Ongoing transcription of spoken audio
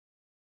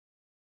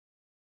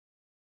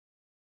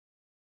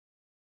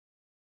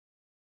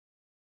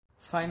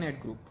Finite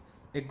group.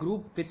 A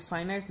group with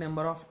finite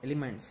number of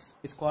elements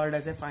is called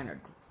as a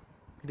finite group.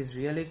 It is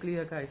really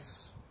clear,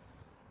 guys.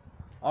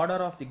 Order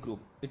of the group.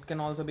 It can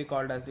also be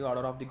called as the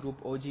order of the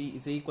group. OG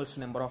is equals to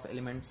number of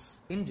elements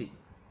in G.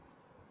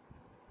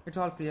 It's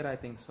all clear, I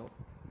think so.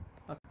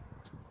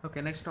 Okay,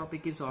 next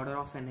topic is order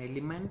of an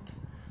element.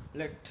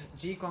 Let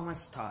G comma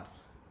star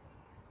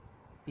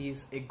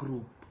is a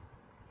group.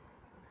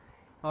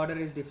 Order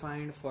is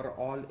defined for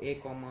all A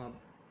comma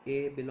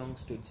A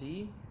belongs to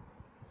G,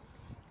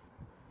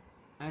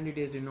 and it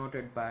is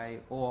denoted by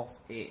O of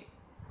A.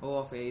 O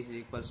of A is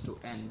equals to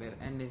n, where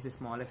n is the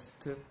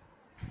smallest.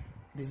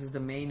 This is the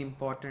main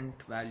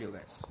important value,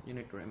 guys. You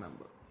need to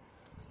remember.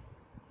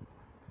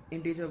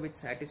 Integer which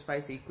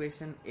satisfies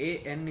equation a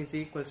n is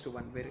equals to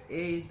 1, where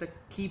a is the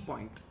key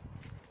point,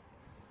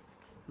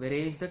 where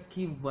a is the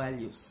key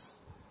values.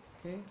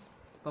 Okay,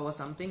 power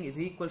something is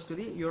equals to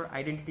the your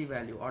identity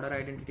value. Order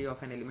identity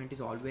of an element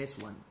is always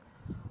 1.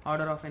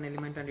 Order of an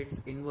element and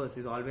its inverse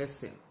is always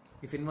same.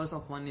 If inverse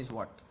of 1 is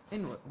what?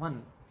 Inverse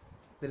 1.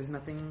 There is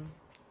nothing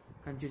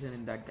confusion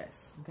in that,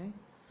 guys. Okay,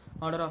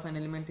 order of an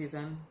element is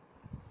an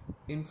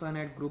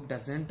infinite group,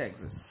 doesn't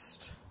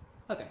exist.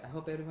 Okay, I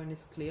hope everyone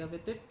is clear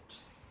with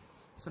it.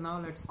 So now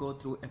let's go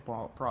through a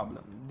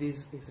problem.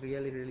 This is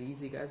really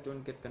easy, guys.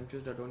 Don't get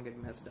confused or don't get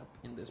messed up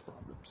in these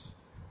problems.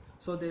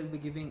 So they will be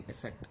giving a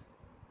set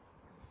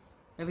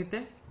with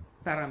a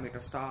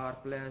parameter star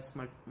plus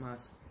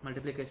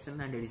multiplication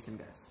and addition,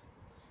 guys.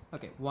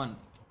 Okay, 1.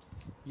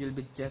 You'll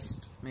be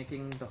just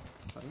making the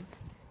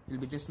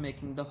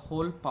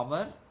whole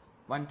power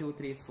 1 2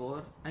 3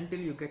 4 until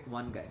you get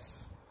 1,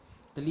 guys.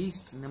 The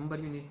least number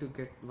you need to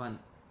get 1.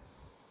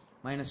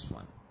 Minus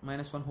 1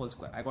 whole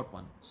square. I got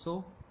 1.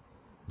 So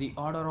the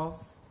order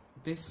of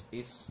this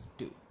is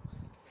 2.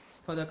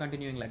 Further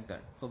continuing like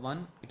that. For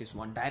 1 it is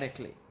 1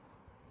 directly.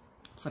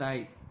 For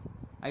I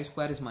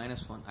square is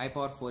minus 1. I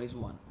power 4 is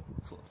 1.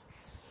 4.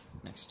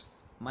 Next,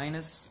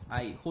 minus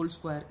I whole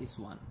square is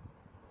 1.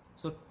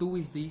 So 2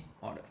 is the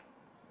order.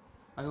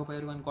 I hope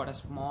everyone got a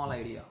small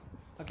idea.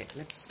 Okay,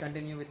 let's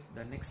continue with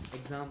the next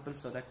example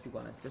so that you're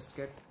gonna just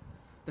get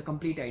the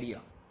complete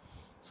idea.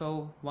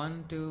 So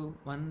 1 2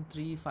 1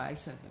 3 5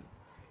 7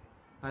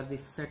 are the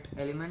set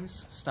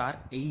elements star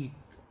 8.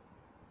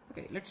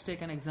 Okay, let's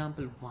take an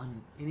example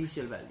 1.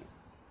 Initial value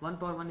 1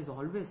 power 1 is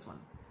always 1,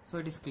 so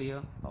it is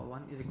clear power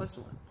 1 is equals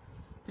to 1.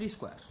 3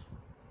 square.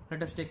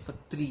 Let us take for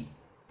 3.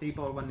 3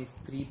 power 1 is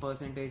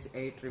 3%,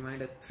 8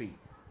 remainder 3.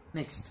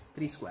 Next,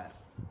 3 square.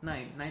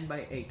 9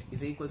 by 8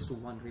 is equals to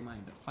 1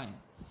 remainder. Fine.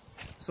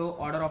 So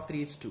order of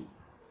 3 is 2.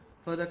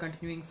 Further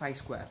continuing 5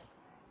 square.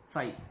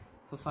 5.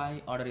 For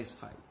 5 order is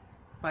 5.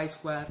 5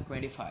 square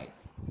 25.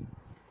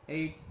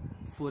 8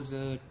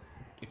 3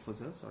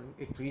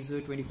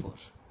 24.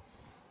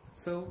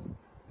 So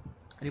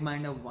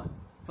remainder 1.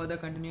 Further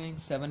continuing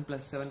 7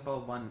 plus 7 power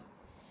 1.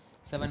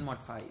 7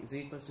 mod 5 is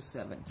equals to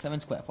 7. 7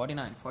 square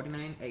 49.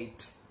 49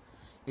 8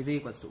 is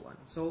equals to 1.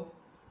 So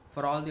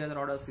for all the other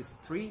orders is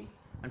 3,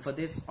 and for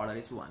this order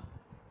is 1.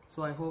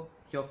 So I hope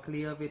you're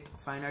clear with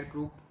finite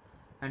group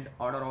and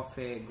order of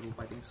a group.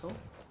 I think so.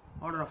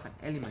 Order of an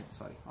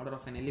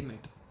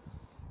element.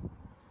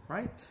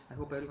 Right? I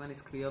hope everyone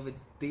is clear with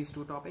these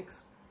two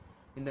topics.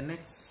 In the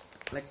next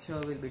lecture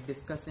we'll be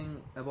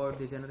discussing about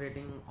the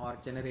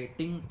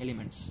generating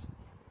elements.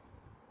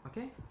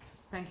 Okay,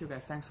 thank you,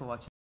 guys. Thanks for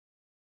watching.